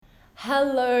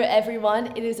Hello, everyone.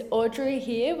 It is Audrey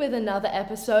here with another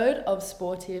episode of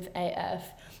Sportive AF.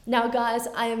 Now, guys,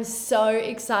 I am so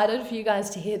excited for you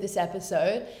guys to hear this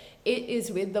episode. It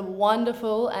is with the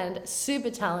wonderful and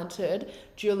super talented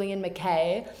Julian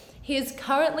McKay. He is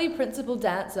currently principal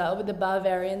dancer with the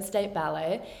Bavarian State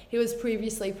Ballet. He was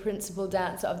previously principal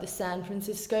dancer of the San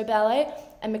Francisco Ballet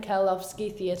and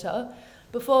Mikhailovsky Theatre.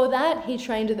 Before that, he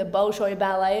trained at the Bolshoi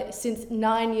Ballet since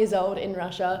 9 years old in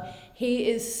Russia. He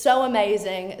is so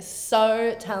amazing,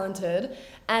 so talented,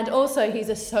 and also he's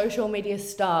a social media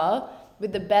star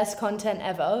with the best content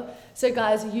ever. So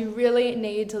guys, you really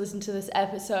need to listen to this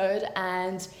episode,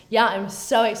 and yeah, I'm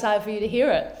so excited for you to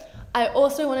hear it. I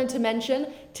also wanted to mention,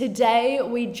 today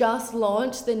we just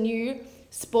launched the new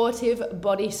Sportive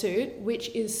bodysuit, which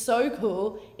is so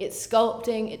cool. It's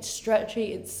sculpting, it's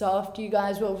stretchy, it's soft. You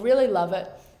guys will really love it.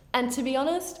 And to be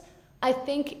honest, I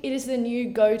think it is the new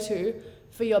go-to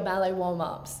for your ballet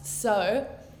warm-ups. So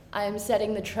I am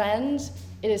setting the trend.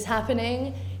 It is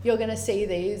happening. You're gonna see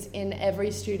these in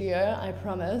every studio, I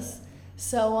promise.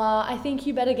 So I think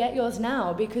you better get yours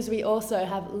now because we also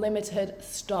have limited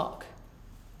stock.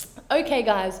 Okay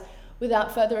guys,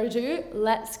 without further ado,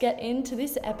 let's get into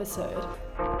this episode.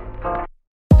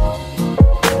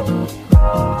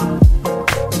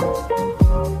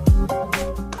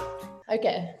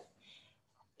 Okay.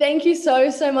 Thank you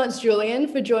so much, Julian,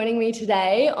 for joining me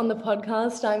today on the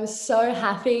podcast. I'm so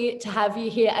happy to have you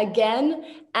here again,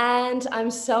 and I'm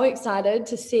so excited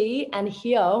to see and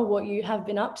hear what you have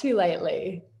been up to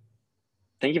lately.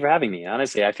 Thank you for having me.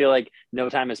 Honestly, I feel like no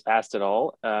time has passed at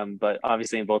all. But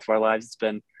obviously, in both of our lives, it's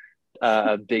been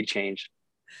a big change.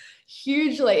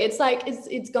 Hugely. It's like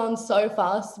it's gone so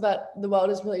fast, but the world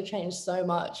has really changed so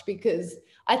much because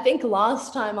I think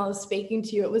last time I was speaking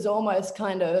to you, it was almost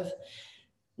kind of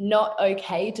not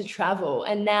okay to travel.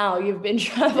 And now you've been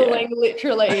traveling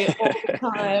literally all the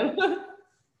time.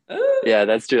 Yeah,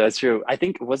 that's true. That's true. I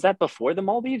think, was that before the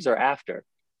Maldives or after?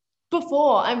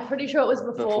 Before, I'm pretty sure it was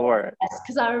before, Before.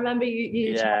 because I remember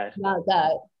you Yeah. talking about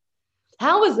that.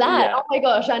 How was that? Yeah. Oh my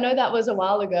gosh, I know that was a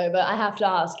while ago, but I have to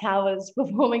ask, how was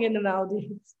performing in the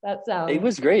Maldives? That It sounds.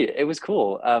 was great. It was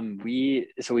cool. We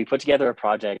put together a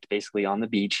project basically on the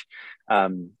beach.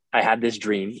 I had this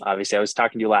dream. Obviously, I was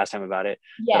talking to you last time about it,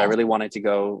 but I Yes. really wanted to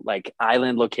go like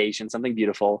island location, something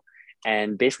beautiful,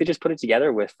 and basically just put it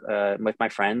together with my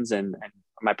friends and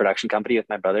my production company with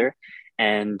my brother,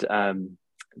 and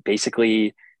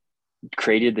basically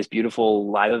created this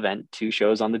beautiful live event, two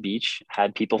shows on the beach,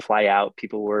 had people fly out.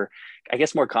 People were, I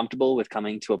guess, more comfortable with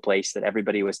coming to a place that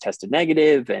everybody was tested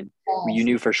negative, and you Yes.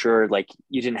 knew for sure, like,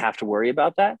 you didn't have to worry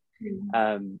about that.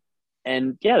 Um,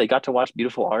 and yeah, they got to watch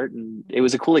beautiful art, and it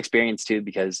was a cool experience too,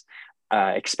 because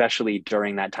especially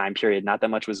during that time period, not that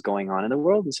much was going on in the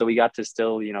world. And so we got to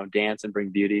still, dance and bring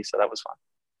beauty. So that was fun.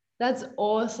 That's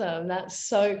awesome. That's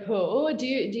so cool. Do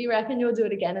you reckon you'll do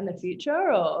it again in the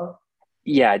future or?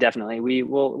 Yeah, definitely.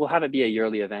 We'll have it be a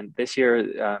yearly event this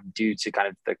year, due to kind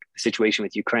of the situation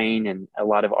with Ukraine and a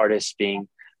lot of artists being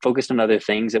focused on other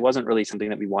things. It wasn't really something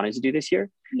that we wanted to do this year,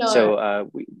 No.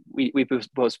 so we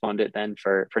postponed it then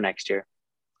for next year.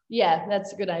 Yeah,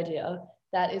 that's a good idea.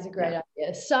 That is a great Yeah,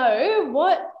 idea. So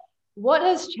what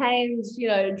has changed,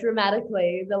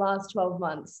 dramatically the last 12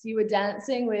 months? You were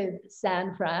dancing with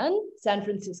San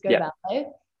Francisco yeah, Ballet,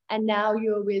 and now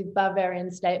you're with Bavarian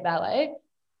State Ballet,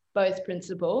 both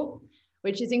principal,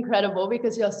 which is incredible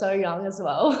because you're so young as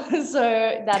well. So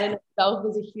that in itself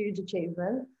is a huge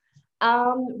achievement.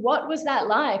 What was that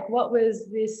like? What was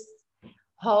this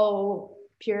whole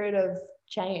period of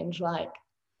change like?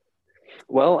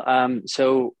 well,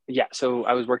 so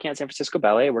I was working at San Francisco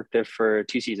Ballet. I worked there for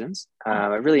 2 seasons.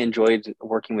 I really enjoyed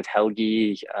working with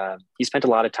Helgi. He spent a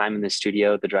lot of time in the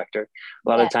studio, the director, a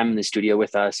lot Yeah. of time in the studio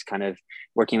with us, kind of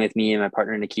working with me and my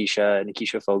partner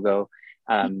Nikisha Fogo,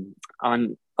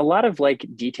 on a lot of like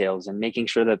details and making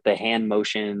sure that the hand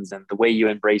motions and the way you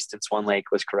embraced in Swan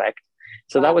Lake was correct.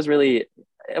 So Wow. that was really,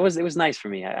 it was nice for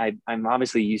me. I'm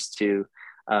obviously used to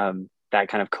that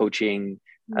kind of coaching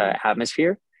Mm.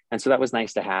 atmosphere, and so that was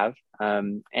nice to have.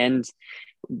 And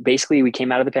basically, we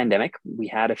came out of the pandemic. We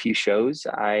had a few shows.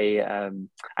 I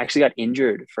actually got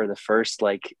injured for the first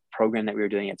like program that we were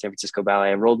doing at San Francisco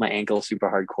Ballet. I rolled my ankle super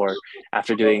hardcore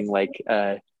after doing like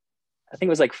I think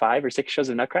it was like 5 or 6 shows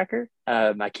of Nutcracker.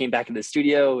 I came back into the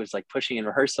studio, was like pushing in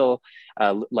rehearsal,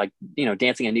 like,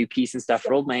 dancing a new piece and stuff,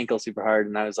 rolled my ankle super hard.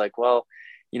 And I was like, well,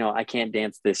 I can't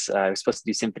dance this. I was supposed to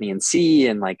do Symphony in C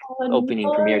and like Oh opening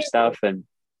no. premiere stuff. And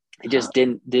it just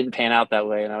didn't pan out that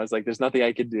way. And I was like, there's nothing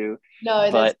I could do. No,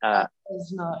 But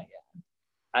there's not.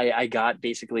 I got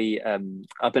basically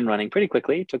up and running pretty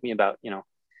quickly. It took me about,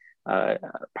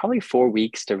 probably 4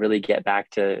 weeks to really get back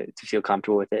to feel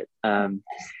comfortable with it.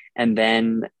 And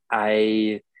then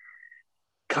I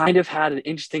kind of had an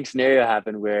interesting scenario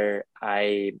happen where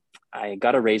I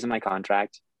got a raise in my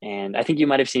contract. And I think you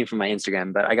might have seen from my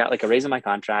Instagram, but I got like a raise in my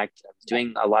contract. I was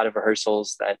doing a lot of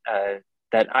rehearsals that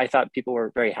I thought people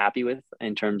were very happy with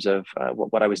in terms of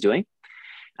what I was doing.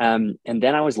 And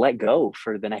then I was let go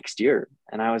for the next year.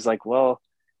 And I was like, well,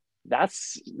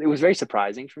 it was very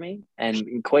surprising for me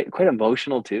and quite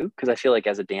emotional too, because I feel like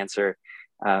as a dancer,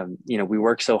 we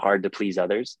work so hard to please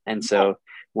others. And so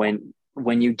when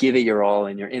you give it your all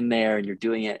and you're in there and you're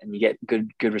doing it and you get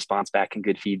good response back and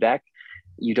good feedback,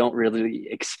 you don't really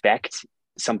expect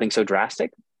something so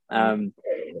drastic.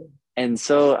 And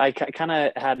so I kind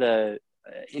of had a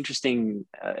interesting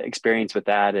experience with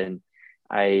that, and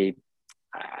I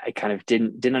kind of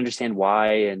didn't understand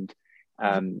why. And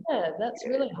that's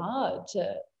really hard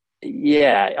to.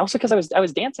 Yeah, also because I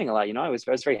was dancing a lot. I was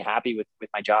very happy with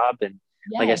my job, and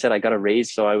like I said, I got a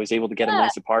raise, so I was able to get a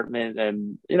nice apartment,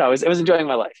 and I was enjoying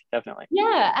my life, definitely.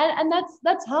 Yeah, and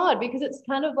that's hard because it's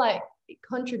kind of like it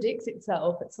contradicts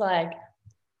itself. It's like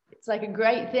a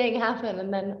great thing happened,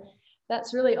 and then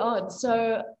that's really odd.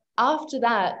 So after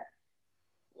that,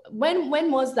 when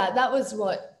was that? That was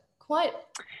what, quite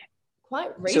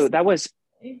recent. So that was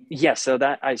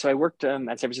so I worked at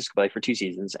San Francisco Ballet for 2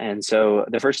 seasons, and so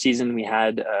the first season we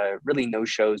had really no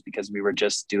shows because we were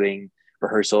just doing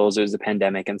rehearsals. It was the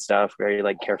pandemic and stuff, very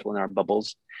like careful in our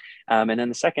bubbles. And then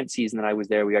the second season that I was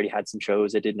there, we already had some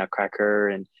shows. I did Nutcracker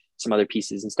and some other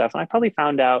pieces and stuff. And I probably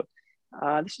found out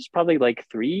this was probably like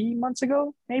 3 months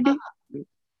ago, maybe.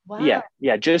 Wow.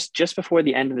 Yeah, just before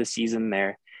the end of the season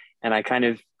there. And I kind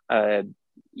of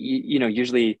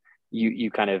usually you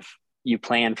kind of you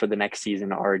plan for the next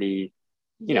season already,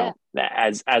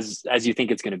 as you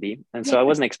think it's going to be. And so I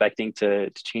wasn't expecting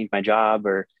to change my job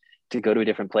or to go to a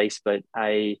different place, but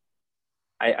I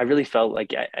really felt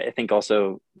like I think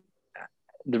also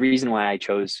the reason why I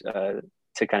chose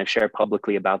to kind of share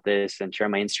publicly about this and share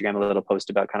my Instagram a little post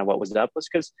about kind of what was up was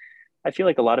because I feel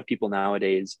like a lot of people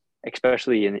nowadays,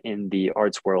 especially in the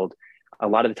arts world, a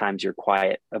lot of the times you're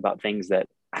quiet about things that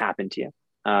happen to you.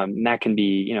 And that can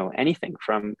be, anything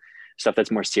from stuff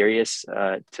that's more serious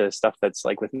to stuff that's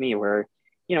like with me where,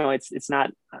 it's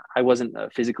not, I wasn't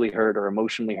physically hurt or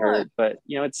emotionally hurt, but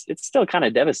it's still kind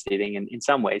of devastating in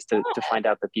some ways to find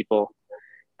out that people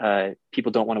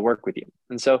don't want to work with you.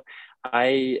 And so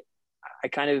I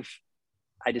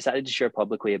decided to share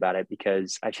publicly about it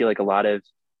because I feel like a lot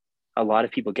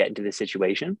of people get into this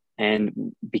situation,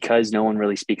 and because no one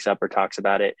really speaks up or talks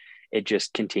about it, it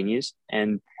just continues.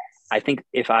 And I think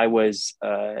if I was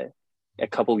a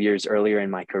couple of years earlier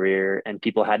in my career and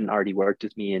people hadn't already worked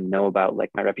with me and know about like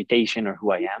my reputation or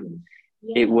who I am,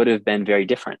 it would have been very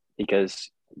different because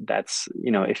that's,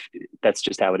 if that's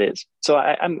just how it is. So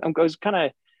I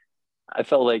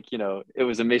felt like, it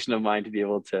was a mission of mine to be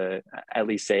able to at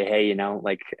least say, hey,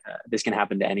 this can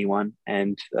happen to anyone,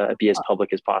 and be as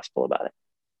public as possible about it.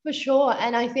 For sure.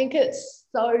 And I think it's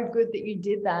so good that you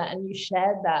did that and you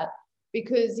shared that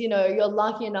because, you're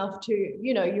lucky enough to,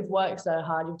 you've worked so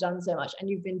hard, you've done so much, and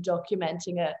you've been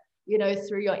documenting it,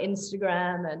 through your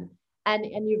Instagram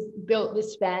and you've built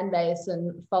this fan base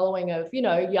and following of,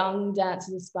 young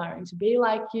dancers aspiring to be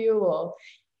like you, or,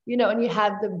 and you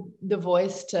have the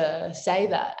voice to say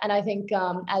that. And I think,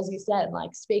 as you said,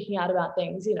 like speaking out about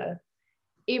things,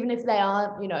 even if they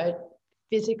aren't,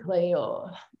 physically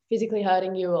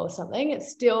hurting you or something,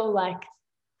 it's still like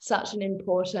such an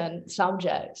important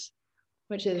subject,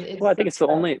 which is well, I think it's the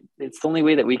only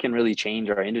way that we can really change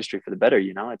our industry for the better.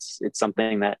 It's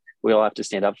something that we all have to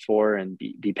stand up for and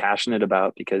be passionate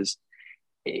about, because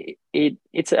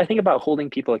it's I think about holding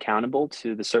people accountable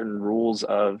to the certain rules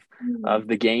of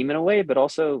the game in a way, but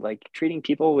also like treating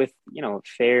people with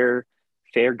fair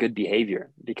good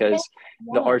behavior, because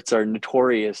the arts are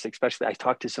notorious. Especially I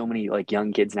talk to so many like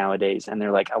young kids nowadays, and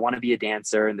they're like, I want to be a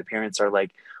dancer, and the parents are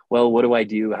like, well, what do I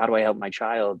do? How do I help my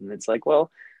child? And it's like, well,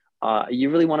 you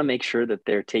really want to make sure that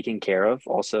they're taken care of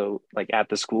also, like at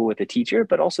the school with a teacher,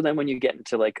 but also then when you get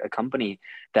into like a company,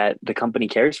 that the company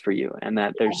cares for you, and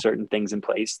that there's certain things in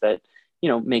place that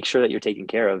make sure that you're taken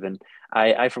care of. And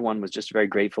I for one was just very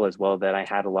grateful as well that I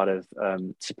had a lot of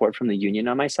support from the union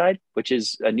on my side, which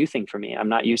is a new thing for me. I'm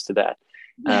not used to that.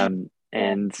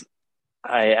 And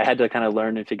I had to kind of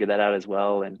learn and figure that out as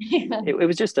well. And it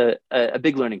was just a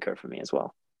big learning curve for me as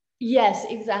well. Yes,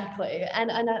 exactly.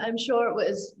 And I'm sure it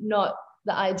was not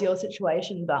the ideal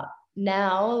situation, but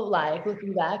now, like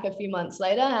looking back a few months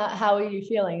later, how are you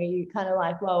feeling? Are you kind of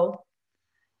like, well,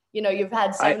 you've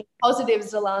had so I many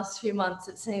positives the last few months.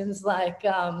 It seems like,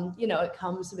 it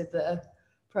comes with the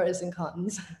pros and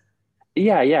cons.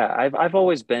 yeah, I've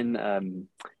always been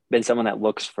someone that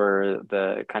looks for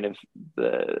the kind of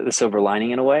the silver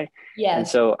lining in a way. And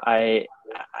Yes. so I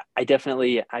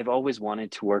definitely, I've always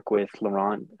wanted to work with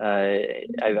Laurent.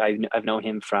 I've known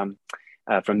him from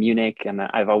Munich, and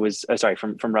I've always sorry,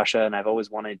 from Russia, and I've always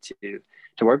wanted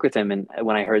to work with him. And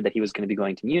when I heard that he was going to be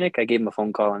going to Munich, I gave him a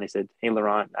phone call and I said, "Hey,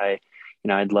 Laurent,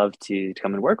 I'd love to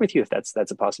come and work with you if that's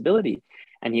a possibility."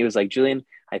 And he was like, "Julian,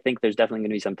 I think there's definitely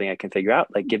going to be something I can figure out.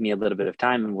 Like, give me a little bit of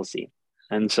time and we'll see."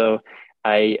 And so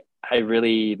I I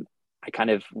really I kind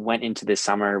of went into this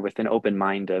summer with an open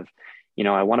mind of,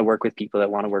 I want to work with people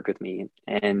that want to work with me,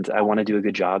 and I want to do a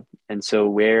good job. And so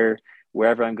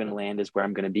wherever I'm going to land is where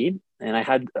I'm going to be. And I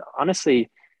had, honestly,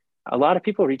 a lot of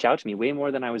people reach out to me, way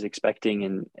more than I was expecting,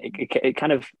 and it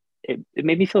kind of it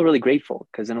made me feel really grateful,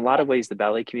 because in a lot of ways the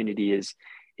ballet community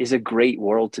is a great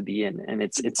world to be in, and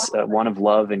it's one of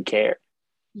love and care.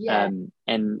 Yeah.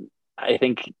 And I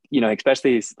think,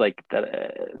 especially like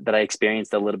that I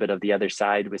experienced a little bit of the other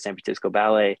side with San Francisco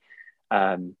Ballet,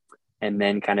 um, and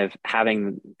then kind of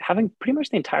having pretty much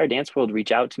the entire dance world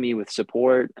reach out to me with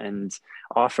support and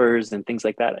offers and things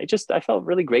like that. I felt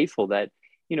really grateful that,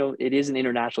 it is an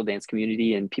international dance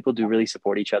community and people do really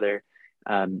support each other.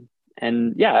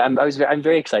 And yeah, I'm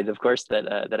very excited, of course,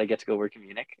 that I get to go work in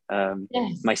Munich.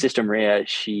 Yes. My sister Maria,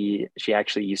 she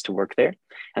actually used to work there,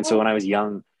 and so Oh, when I was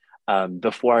young,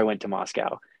 before I went to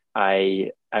Moscow,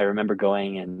 I remember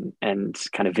going and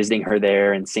kind of visiting her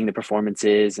there and seeing the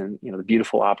performances and, the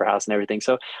beautiful opera house and everything.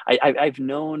 So I've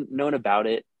known about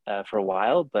it for a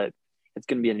while, but it's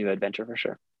going to be a new adventure for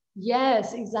sure.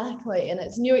 yes, exactly. And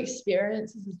it's new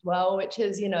experiences as well, which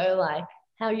is, like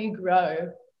how you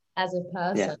grow as a Yeah,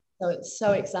 person. So it's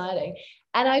so exciting.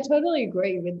 And I totally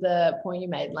agree with the point you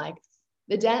made. Like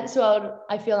the dance world,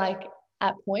 I feel like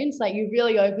at points, like you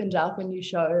really opened up and you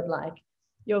showed like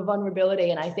your vulnerability.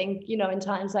 And I think, in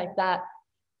times like that,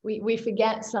 we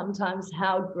forget sometimes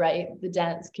how great the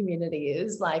dance community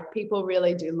is. Like people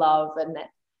really do love, and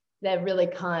they're really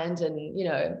kind and,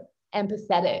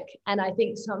 empathetic. And I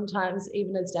think sometimes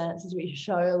even as dancers, we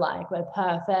show like we're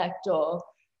perfect, or,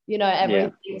 yeah,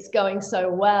 everything's going so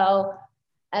well.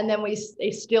 And then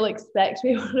they still expect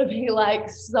people to be like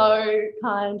so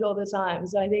kind all the time.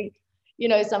 So I think,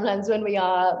 sometimes when we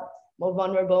are more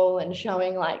vulnerable and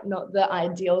showing like not the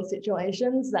ideal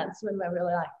situations, that's when we're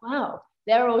really like, wow,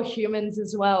 they're all humans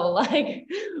as well. Like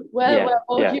yeah, we're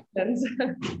all yeah. humans.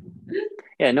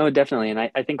 Yeah, no, definitely. And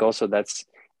I think also that's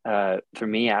for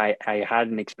me, I had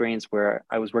an experience where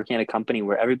I was working at a company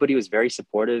where everybody was very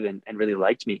supportive and really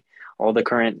liked me. All the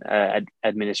current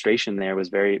administration there was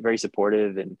very, very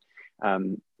supportive and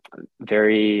um,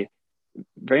 very,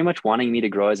 very much wanting me to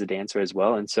grow as a dancer as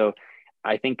well. And so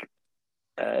I think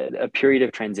a period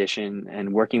of transition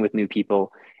and working with new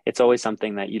people, it's always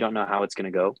something that you don't know how it's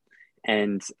going to go.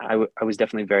 And I was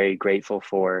definitely very grateful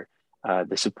for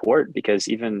the support, because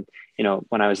even,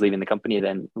 when I was leaving the company,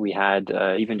 then we had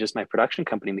even just my production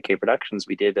company, McKay Productions,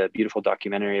 we did a beautiful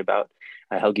documentary about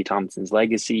Helgi Thompson's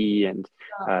legacy and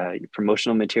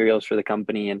promotional materials for the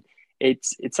company. And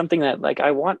it's something that, like,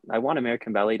 I want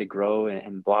American ballet to grow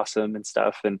and blossom and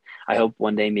stuff. And I hope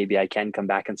one day maybe I can come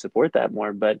back and support that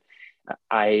more. But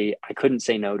I couldn't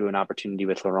say no to an opportunity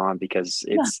with Laurent, because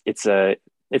it's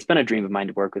been a dream of mine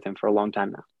to work with him for a long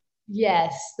time now.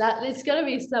 Yes, that it's going to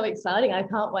be so exciting. I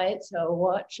can't wait to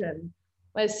watch and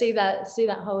see that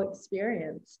whole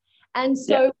experience. And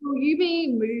Yeah. so, will you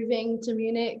be moving to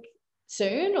Munich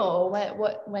soon, or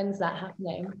when's that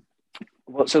happening?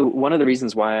 Well, so one of the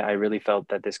reasons why I really felt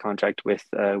that this contract with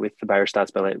the Bayer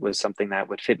Staatsballet was something that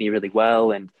would fit me really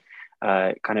well, and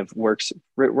kind of works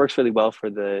really well for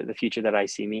the future that I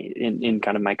see me in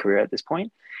kind of my career at this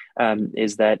point,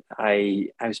 is that I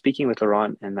was speaking with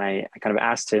Laurent, and I kind of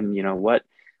asked him,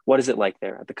 what is it like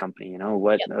there at the company?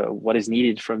 Yep. What is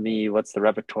needed from me? What's the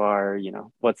repertoire?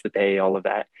 What's the pay? All of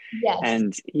that. Yes.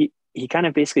 And he kind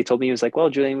of basically told me, he was like, "Well,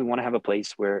 Julian, we want to have a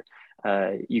place where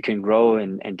you can grow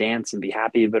and dance and be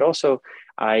happy, but also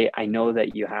I know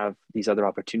that you have these other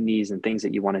opportunities and things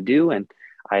that you want to do, and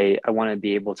I want to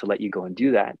be able to let you go and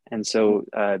do that." And so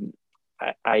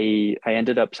I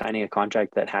ended up signing a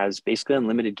contract that has basically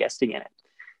unlimited guesting in it.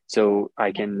 So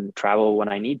I can travel when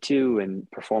I need to and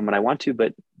perform when I want to,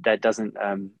 but that doesn't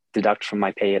deduct from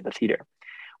my pay at the theater,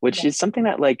 which is something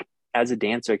that, like, as a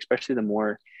dancer, especially the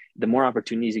more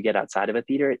opportunities you get outside of a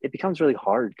theater, it becomes really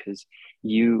hard, because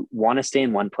you want to stay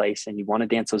in one place and you want to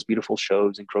dance those beautiful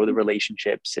shows and grow the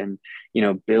relationships and,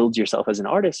 build yourself as an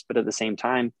artist. But at the same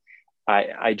time,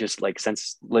 I just like,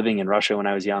 since living in Russia when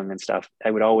I was young and stuff,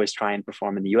 I would always try and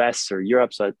perform in the US or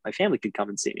Europe so that my family could come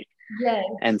and see me. Yes.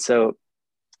 And so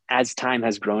as time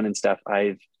has grown and stuff,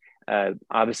 I've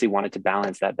obviously wanted to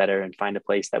balance that better and find a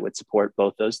place that would support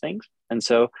both those things. And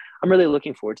so I'm really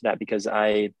looking forward to that, because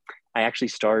I actually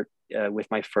start with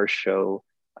my first show.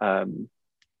 I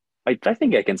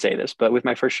think I can say this, but with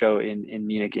my first show in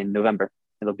Munich in November.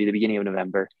 It'll be the beginning of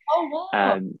November. Oh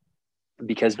wow. Um,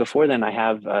 because before then I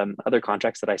have other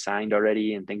contracts that I signed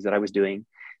already and things that I was doing,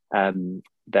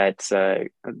 that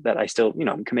I still,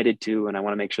 I'm committed to, and I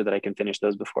want to make sure that I can finish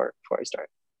those before I start.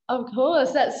 Of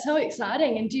course, that's so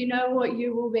exciting. And do you know what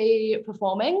you will be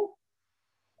performing?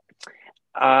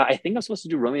 I think I'm supposed to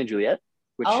do Romeo and Juliet,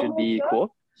 which Oh should my be God.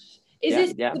 cool. Is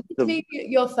Yeah, this yeah.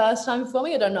 your first time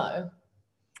performing? I don't know.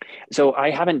 So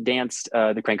I haven't danced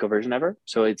the Krenko version ever,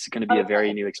 so it's going to be a very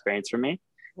Okay. new experience for me.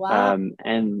 Wow.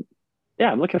 And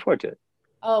yeah, I'm looking forward to it.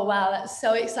 Oh wow, that's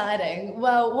so exciting.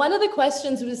 Well, one of the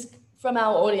questions was from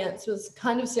our audience was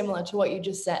kind of similar to what you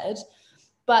just said,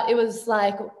 but it was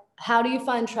like, how do you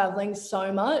find traveling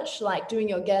so much, like doing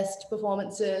your guest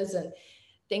performances and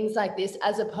things like this,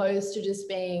 as opposed to just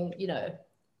being,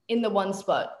 in the one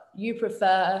spot? You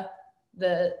prefer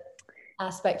the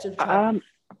aspect of travel? Um,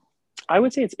 I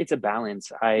would say it's a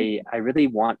balance. I really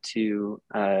want to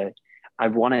I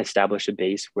want to establish a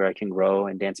base where I can grow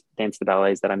and dance the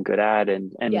ballets that I'm good at,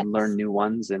 and learn Yes. new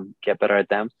ones and get better at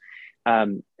them.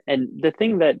 And the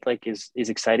thing that like is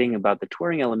exciting about the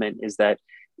touring element is that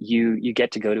you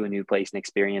get to go to a new place and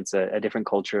experience a different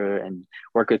culture and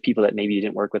work with people that maybe you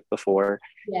didn't work with before.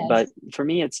 But Yes. for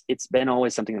me, it's been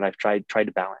always something that I've tried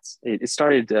to balance. It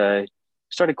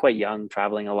started quite young,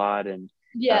 traveling a lot and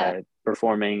Yeah.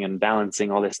 performing and balancing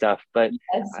all this stuff. But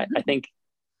Yes. I think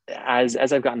as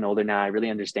I've gotten older now, I really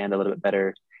understand a little bit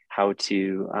better how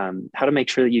to make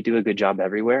sure that you do a good job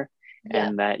everywhere, Yeah.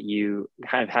 and that you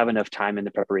kind of have enough time in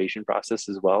the preparation process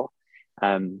as well.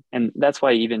 And that's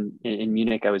why even in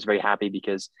Munich, I was very happy,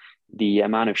 because the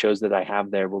amount of shows that I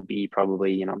have there will be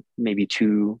probably, maybe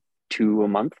two a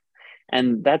month.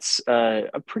 And that's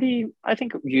a pretty, I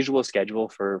think, usual schedule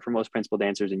for most principal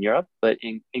dancers in Europe. But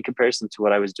in comparison to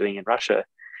what I was doing in Russia,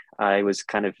 I was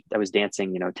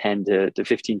dancing, 10 to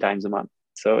 15 times a month.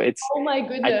 So Oh my I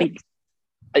goodness. think,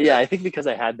 yeah, I think because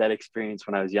I had that experience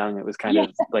when I was young, it was kind Yes.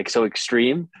 of like so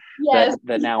extreme that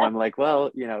Yes. now I'm like,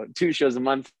 well, 2 shows a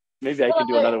month, maybe I can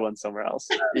do another one somewhere else.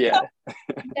 Yeah.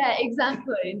 Yeah,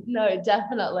 exactly. No,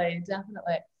 definitely,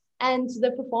 definitely. And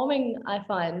the performing, I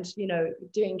find,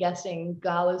 doing guesting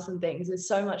galas and things is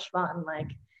so much fun.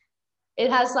 Like it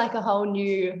has like a whole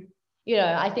new,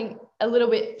 I think a little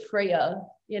bit freer,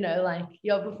 like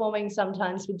you're performing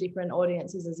sometimes for different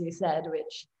audiences, as you said,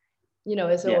 which,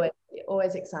 is Yeah.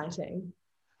 always exciting.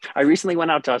 I recently went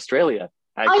out to Australia,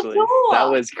 I actually. That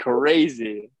saw was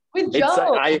crazy. with It's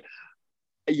Joel.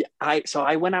 so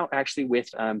I went out actually with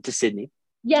to Sydney,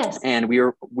 Yes. and we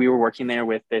were working there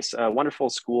with this wonderful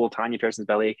school, Tanya Pearson's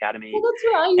Ballet Well, Academy. that's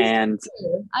what I used to And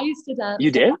do. I used to dance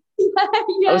you there. did?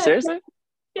 Oh, Yeah, seriously?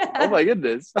 yeah, Oh yeah. my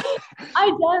goodness. I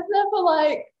danced there for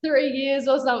like 3 years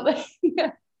or something.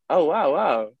 Oh wow,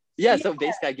 wow. Yeah, Yeah. so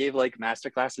basically I gave like master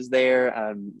classes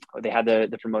there. They had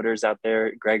the promoters out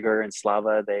there, Gregor and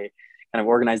Slava. They kind of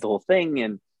organized the whole thing,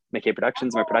 and McKay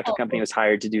Productions, my production company, Oh, was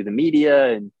hired to do the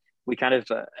media, and we kind of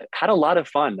had a lot of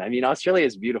fun. I mean, Australia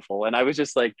is beautiful, and I was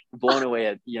just like blown away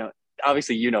at,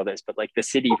 obviously this, but like the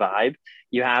city vibe.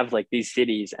 You have like these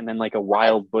cities and then like a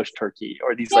wild bush turkey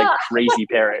or these like yeah. crazy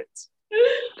parrots,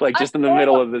 like I just in the saw,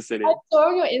 middle of the city. I saw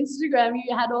on your Instagram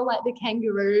you had all like the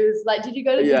kangaroos. Like, did you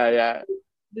go to Yeah, yeah.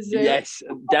 the zoo? Yes,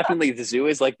 definitely. The zoo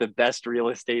is like the best real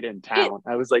estate in It, town.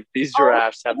 I was like, these oh,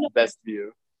 giraffes have the best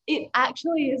view. it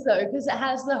actually is though, because it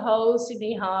has the whole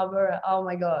Sydney Harbour. Oh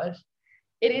my gosh.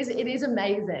 It is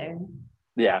amazing.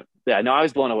 Yeah, yeah. No, I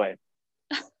was blown away.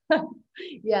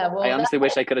 Yeah, I well, honestly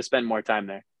wish I could have spent more time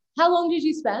there. how long did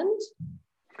you spend?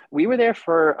 We were there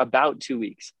for about 2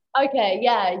 weeks. Okay,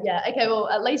 yeah, yeah. Okay, well,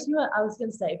 at least I was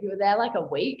gonna say, if you were there like a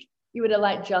week, you would have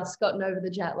like just gotten over the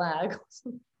jet lag.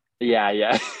 Yeah,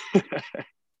 yeah.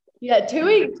 Yeah, 2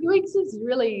 weeks. 2 weeks is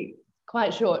really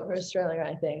quite short for Australia,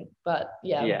 I think. But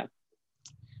yeah. Yeah,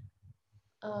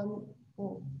 Um,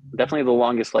 oh definitely the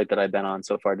longest flight that I've been on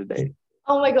so far to date.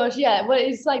 oh my gosh, yeah. Well,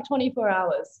 it's like 24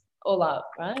 hours all up,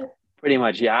 right? Pretty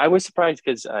much. Yeah, I was surprised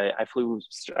because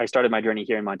I started my journey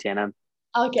here in Montana,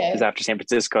 because Okay. after San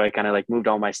Francisco, I kind of like moved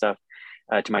all my stuff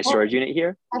to my Oh, storage unit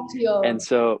here. back to your And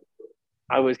so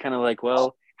I was kind of like,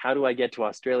 well, how do I get to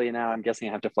Australia now? I'm guessing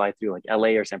I have to fly through like LA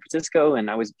or San Francisco. And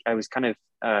I was kind of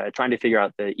trying to figure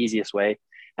out the easiest way.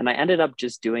 And I ended up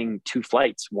just doing 2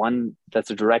 flights, one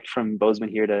that's a direct from Bozeman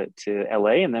here to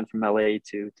LA, and then from LA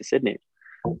to Sydney.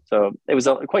 So it was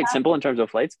quite simple in terms of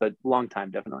flights, but long time,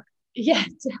 definitely. Yeah,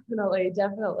 definitely,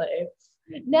 definitely.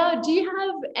 Now, do you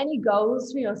have any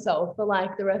goals for yourself for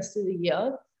like the rest of the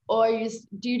year? Or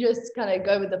do you just kind of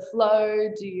go with the flow?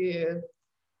 Do you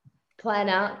plan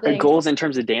out things? Goals in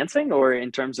terms of dancing or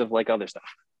in terms of like other stuff?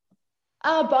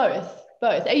 Both.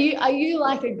 Both. Are you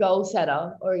like a goal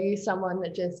setter, or are you someone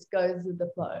that just goes with the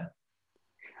flow?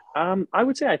 I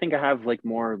would say I think I have like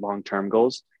more long-term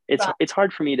goals. It's Right. it's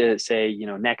hard for me to say,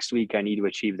 next week I need to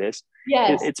achieve this.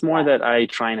 Yes. It's more that I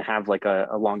try and have like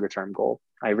a longer term goal.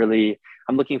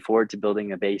 I'm looking forward to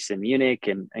building a base in Munich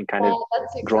and kind of Yeah,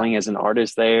 that's growing exciting. as an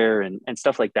artist there and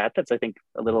stuff like that. That's I think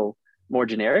a little more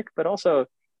generic, but also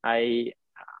I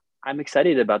I'm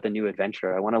excited about the new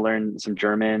adventure. I want to learn some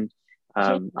German.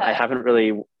 I Yeah. haven't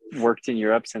really worked in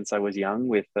Europe since I was young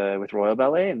with Royal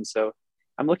Ballet, and so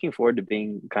I'm looking forward to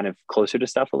being kind of closer to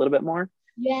stuff a little bit more.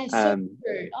 Yes, so Um,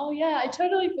 true. Oh yeah, I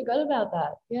totally forgot about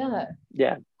that. Yeah.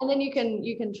 yeah, And then you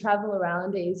can travel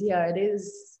around easier.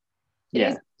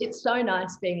 yeah. It's so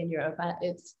nice being in Europe.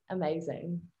 It's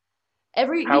amazing.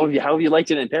 How have you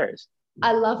liked it in Paris?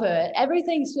 I love it.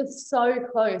 Everything's just so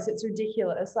close. It's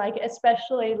ridiculous. Like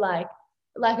especially like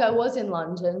I was in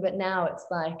London, but now it's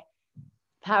like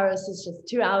Paris is just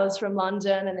 2 hours from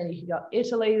London, and then you got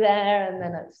Italy there, and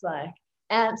then it's like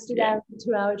Yeah, Amsterdam,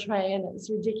 2 hour train. It's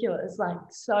ridiculous. Like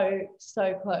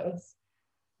so close.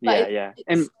 But yeah, yeah. it's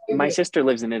And so my good. sister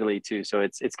lives in Italy too, so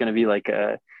it's going to be like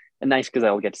a nice because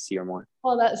I'll get to see her more.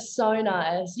 Oh, that's so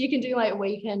nice. You can do like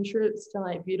weekend trips to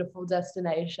like beautiful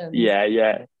destinations. Yeah,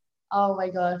 yeah. Oh my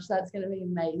gosh, that's going to be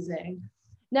amazing.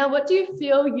 Now, what do you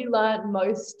feel you learned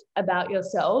most about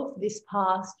yourself this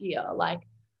past year? Like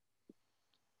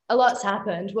a lot's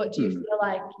happened. What do you Hmm. feel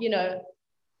like,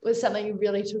 was something you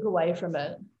really took away from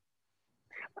it?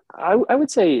 I would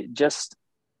say just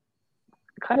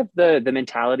kind of the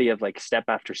mentality of like step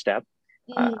after step.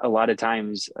 Mm, A lot of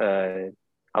times,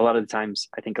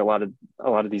 I think a lot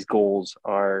of these goals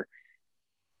are,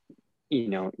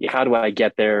 how do I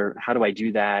get there? How do I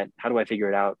do that? How do I figure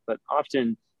it out? But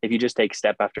often, if you just take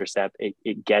step after step,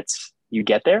 you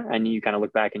get there, and you kind of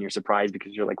look back and you're surprised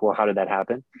because you're like, well, how did that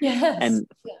happen? yes. And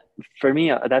for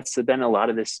me, that's been a lot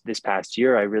of this past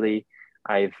year.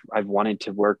 I've wanted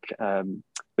to work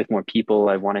with more people.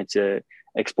 I wanted to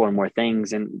explore more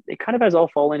things, and it kind of has all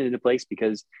fallen into place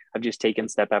because I've just taken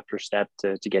step after step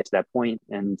to get to that point.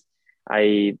 And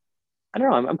I I don't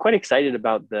know. I'm quite excited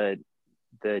about the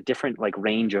different like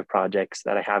range of projects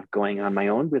that I have going on my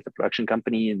own with the production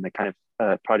company and the kind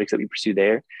of projects that we pursue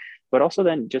there. But also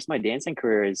then just my dancing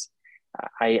career is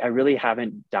I really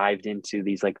haven't dived into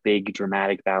these like big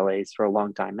dramatic ballets for a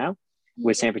long time now.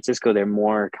 With Yeah. San Francisco, they're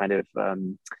more kind of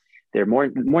they're more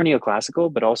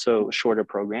neoclassical, but also shorter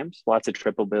programs, lots of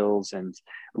triple bills and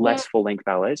Yeah. less full length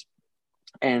ballets.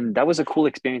 And that was a cool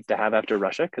experience to have after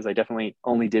Russia because I definitely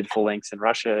only did full lengths in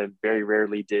Russia, very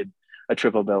rarely did a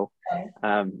triple bill.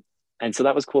 Um, and so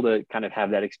that was cool to kind of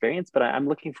have that experience. But I'm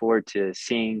looking forward to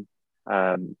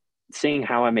um, seeing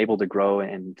how I'm able to grow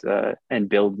and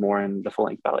build more in the full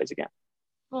length ballets again.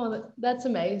 Oh, that's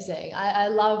amazing. I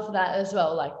love that as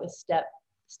well, like the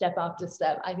step after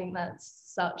step. I think that's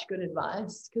such good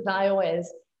advice because I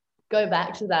always go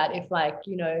back to that if like,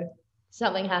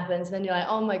 something happens, then you're like,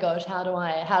 oh my gosh, how do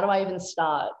I even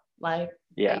start? Like I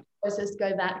Yeah, always just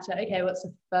go back to, okay, what's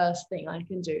the first thing I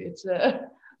can do to,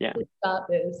 yeah. to start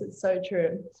this? It's so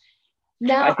true. I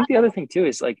Now, think the other thing too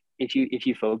is like if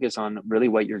you focus on really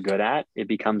what you're good at, it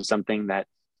becomes something that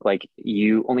like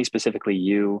you only specifically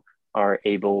you are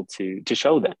able to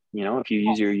show them. If you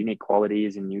use your unique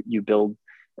qualities and you build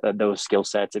those skill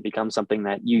sets, it becomes something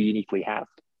that you uniquely have.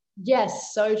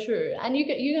 yes, so true. And you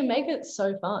can make it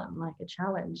so fun, like a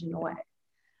challenge in a way.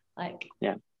 Like,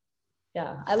 Yeah.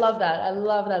 yeah, I love that. I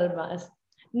love that advice.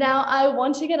 Now, I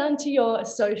want to get onto your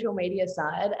social media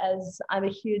side as I'm a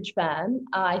huge fan.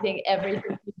 I think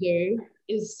everything you do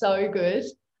is so good,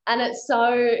 and it's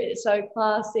so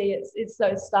classy. It's so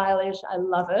stylish. I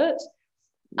love it.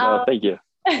 Oh, Um, thank you.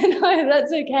 no,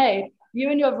 that's okay. You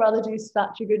and your brother do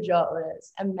such a good job, and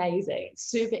it's amazing.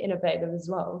 Super innovative as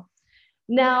well.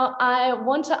 Now, I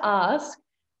want to ask,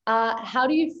 how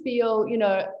do you feel,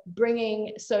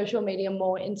 bringing social media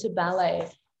more into ballet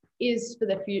is for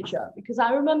the future? Because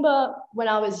I remember when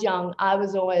I was young, I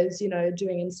was always,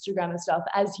 doing Instagram and stuff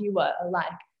as you were.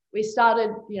 Like we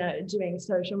started, doing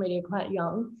social media quite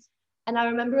young. And I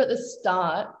remember at the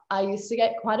start, I used to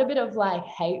get quite a bit of like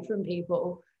hate from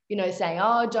people, saying,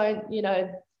 oh, don't,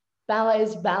 ballet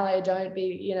is ballet, don't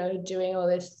be, doing all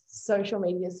this social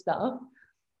media stuff.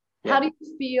 How do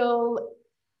you feel,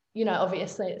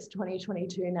 obviously it's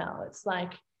 2022 now. It's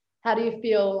like, how do you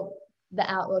feel the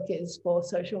outlook is for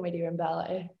social media and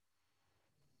ballet?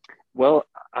 Well,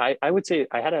 I would say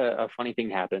I had a funny thing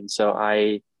happen. So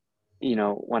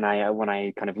when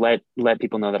I kind of let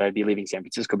people know that I'd be leaving San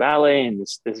Francisco Ballet, and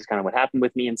this is kind of what happened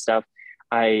with me and stuff.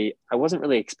 I wasn't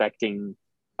really expecting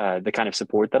the kind of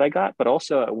support that I got, but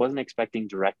also I wasn't expecting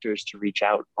directors to reach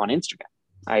out on Instagram.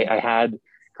 I had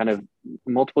kind of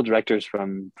multiple directors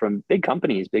from big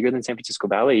companies, bigger than San Francisco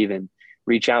Ballet, even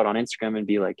reach out on Instagram and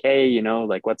be like, hey,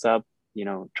 like what's up?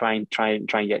 Try and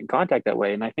get in contact that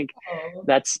way. And I think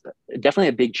that's definitely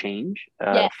a big change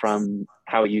Yes. from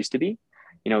how it used to be.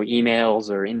 Emails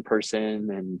or in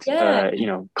person and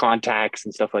Yeah. contacts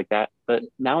and stuff like that. But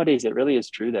nowadays it really is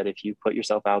true that if you put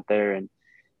yourself out there and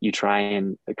you try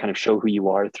and kind of show who you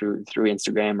are through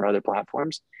Instagram or other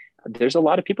platforms, there's a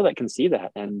lot of people that can see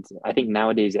that. And I think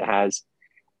nowadays it has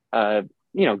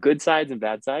good sides and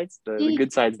bad sides. The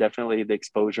good side's definitely the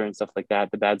exposure and stuff like that.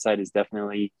 The bad side is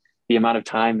definitely the amount of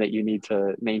time that you need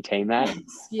to maintain that.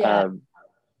 Yeah.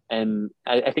 And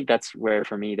I think that's where,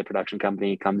 for me, the production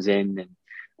company comes in,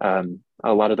 and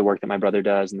a lot of the work that my brother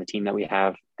does and the team that we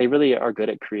have, they really are good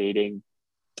at creating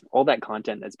all that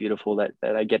content that's beautiful that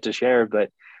I get to share, but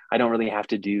I don't really have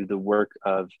to do the work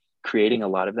of creating a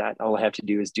lot of that. All I have to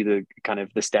do is do the kind of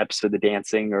the steps or the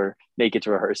dancing or make it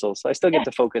to rehearsal. So I still get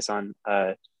to focus on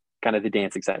kind of the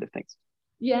dancing side of things.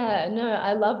 Yeah, no,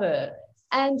 I love it.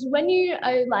 And when you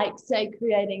are like, say,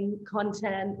 creating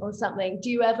content or something, do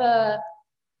you ever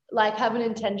like have an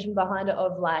intention behind it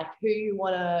of like who you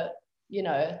want to,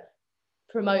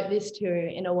 promote this to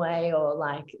in a way, or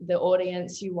like the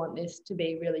audience you want this to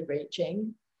be really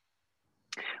reaching?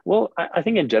 Well, I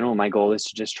think in general, my goal is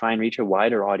to just try and reach a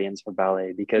wider audience for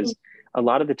ballet, because a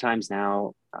lot of the times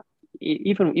now,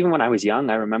 even when I was young,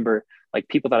 I remember like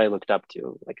people that I looked up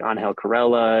to, like Angel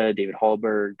Corella, David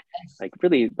Hallberg, like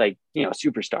really like,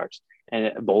 superstars.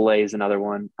 And Bolle is another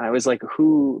one. I was like,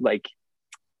 who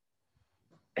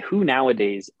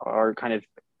nowadays are kind of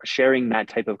sharing that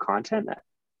type of content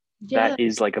that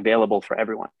is like available for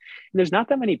everyone. And there's not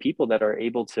that many people that are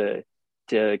able to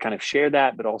kind of share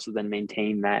that, but also then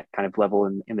maintain that kind of level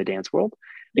in the dance world,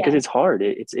 because it's hard.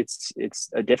 It's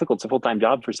a difficult, it's a full-time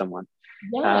job for someone.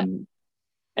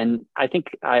 And I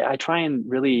think I try and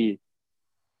really,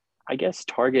 I guess,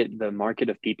 target the market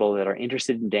of people that are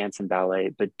interested in dance and ballet,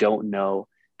 but don't know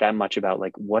that much about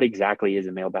like what exactly is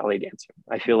a male ballet dancer.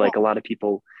 I feel like a lot of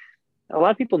people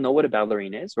know what a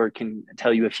ballerina is, or can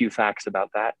tell you a few facts about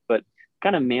that, but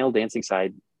kind of male dancing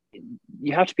side,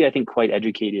 you have to be, I think, quite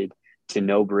educated to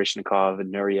know Baryshnikov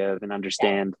and Nureyev and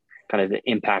understand kind of the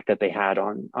impact that they had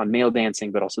on male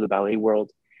dancing, but also the ballet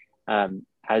world.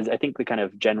 As I think the kind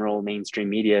of general mainstream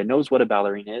media knows what a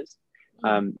ballerina is.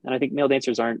 And I think male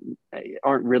dancers aren't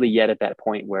really yet at that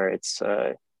point where it's,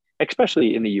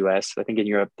 especially in the US. I think in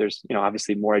Europe, there's,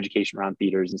 obviously more education around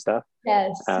theaters and stuff.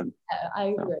 Yes, I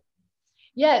agree.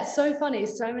 Yeah, it's so funny.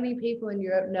 So many people in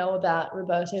Europe know about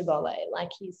Roberto Bolle.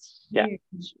 Like, he's huge.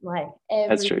 Like,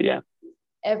 that's true. Yeah.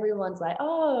 Everyone's like,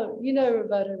 oh,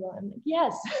 Roberto Bolle. I'm like,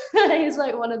 yes. He's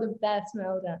like one of the best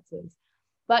male dancers.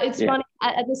 But it's funny,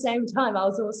 at the same time, I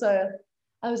was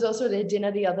also at a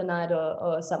dinner the other night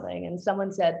or something, and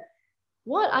someone said,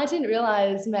 what? I didn't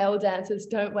realize male dancers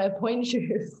don't wear pointe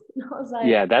shoes. And I was like,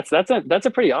 yeah, that's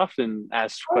a pretty often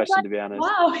asked question, like, to be honest.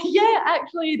 Wow, yeah,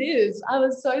 actually it is. I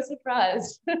was so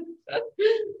surprised.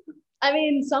 I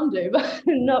mean, some do, but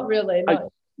not really.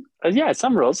 Yeah,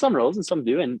 some roles and some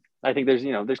do. And I think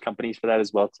there's companies for that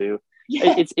as well too.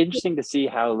 Yeah. It's interesting to see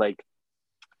how, like,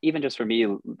 even just for me,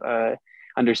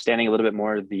 understanding a little bit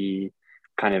more the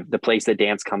kind of the place that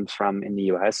dance comes from in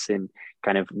the US, and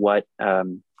kind of what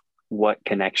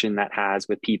connection that has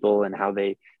with people, and how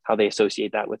they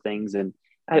associate that with things. And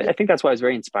I think that's why it's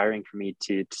very inspiring for me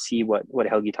to see what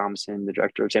Helgi Thomasson, the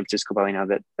director of San Francisco Ballet now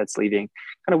that's leaving,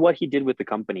 kind of what he did with the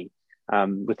company,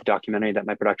 with the documentary that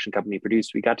my production company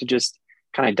produced. We got to just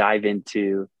kind of dive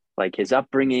into like his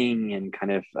upbringing and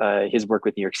kind of his work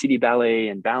with New York City Ballet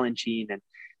and Balanchine, and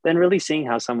then really seeing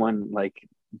how someone like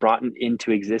brought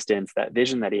into existence that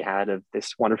vision that he had of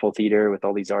this wonderful theater with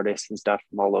all these artists and stuff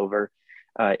from all over,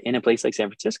 in a place like San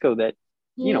Francisco that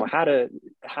had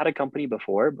a company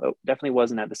before, but definitely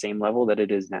wasn't at the same level that it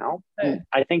is now.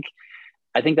 I think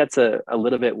that's a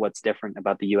little bit what's different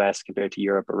about the US compared to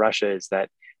Europe or Russia, is that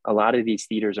a lot of these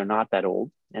theaters are not that old,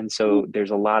 and so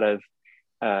there's a lot of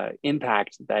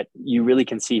impact that you really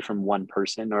can see from one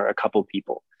person or a couple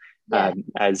people.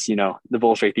 As the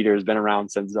Bolshoi Theater has been around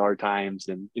since our times,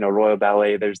 and Royal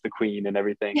Ballet, there's the Queen and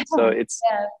everything. So it's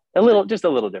a little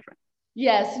different.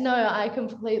 Yes, no, I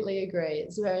completely agree.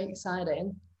 It's very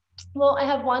exciting. Well, I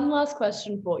have one last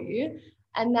question for you,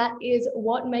 and that is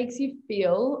what makes you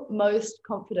feel most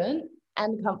confident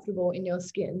and comfortable in your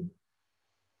skin?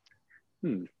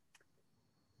 Hmm.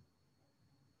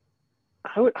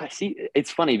 I see.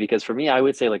 It's funny because for me, I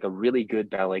would say like a really good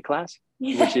ballet class,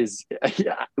 which Yeah. is,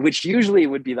 yeah, which usually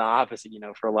would be the opposite,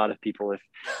 for a lot of people.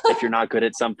 If you're not good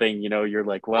at something, you're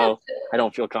like, well, I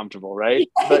don't feel comfortable, right?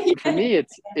 But for Yeah. me,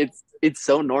 it's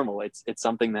so normal. It's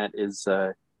something that is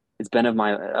it's been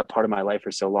a part of my life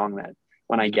for so long that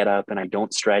when I get up and I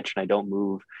don't stretch and I don't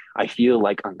move, I feel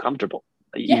like uncomfortable.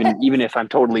 Yeah. Even if I'm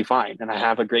totally fine and I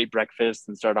have a great breakfast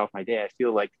and start off my day, I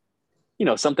feel like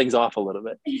something's off a little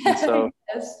bit. And so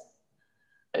Yes.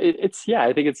 it's yeah,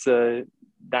 I think it's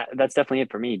that's definitely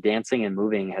it for me. Dancing and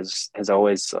moving has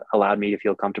always allowed me to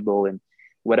feel comfortable in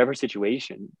whatever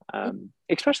situation,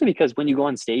 especially because when you go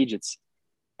on stage,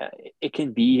 uh, it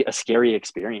can be a scary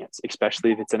experience,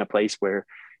 especially if it's in a place where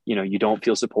you don't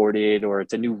feel supported, or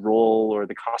it's a new role, or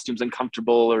the costume's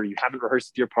uncomfortable, or you haven't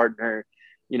rehearsed with your partner.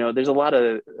 There's a lot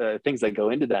of things that go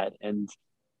into that, and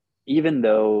even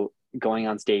though going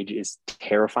on stage is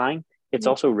terrifying, it's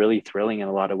also really thrilling in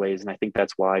a lot of ways. And I think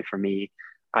that's why, for me,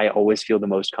 I always feel the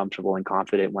most comfortable and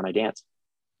confident when I dance.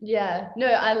 Yeah, no,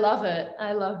 I love it.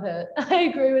 I love it. I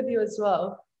agree with you as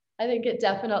well. I think it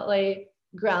definitely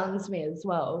grounds me as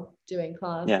well doing Yeah.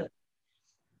 classes.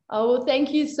 Oh, well,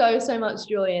 thank you so, so much,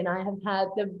 Julian. I have had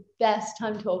the best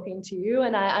time talking to you,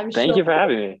 and Thank you for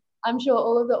having me. I'm sure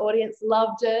all of the audience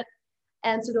loved it,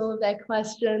 answered all of their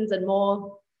questions and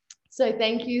more. So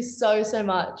thank you so, so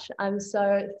much. I'm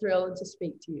so thrilled to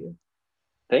speak to you.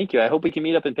 Thank you. I hope we can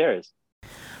meet up in Paris.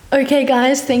 Okay,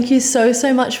 guys, thank you so,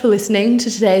 so much for listening to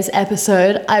today's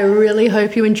episode. I really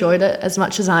hope you enjoyed it as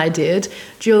much as I did.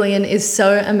 Julian is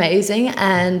so amazing,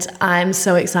 and I'm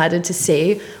so excited to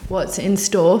see what's in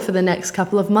store for the next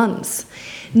couple of months.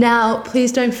 Now,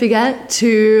 please don't forget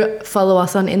to follow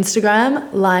us on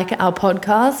Instagram, like our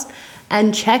podcast,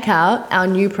 and check out our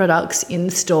new products in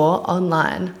store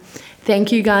online.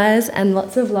 Thank you, guys, and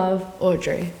lots of love,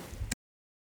 Audrey.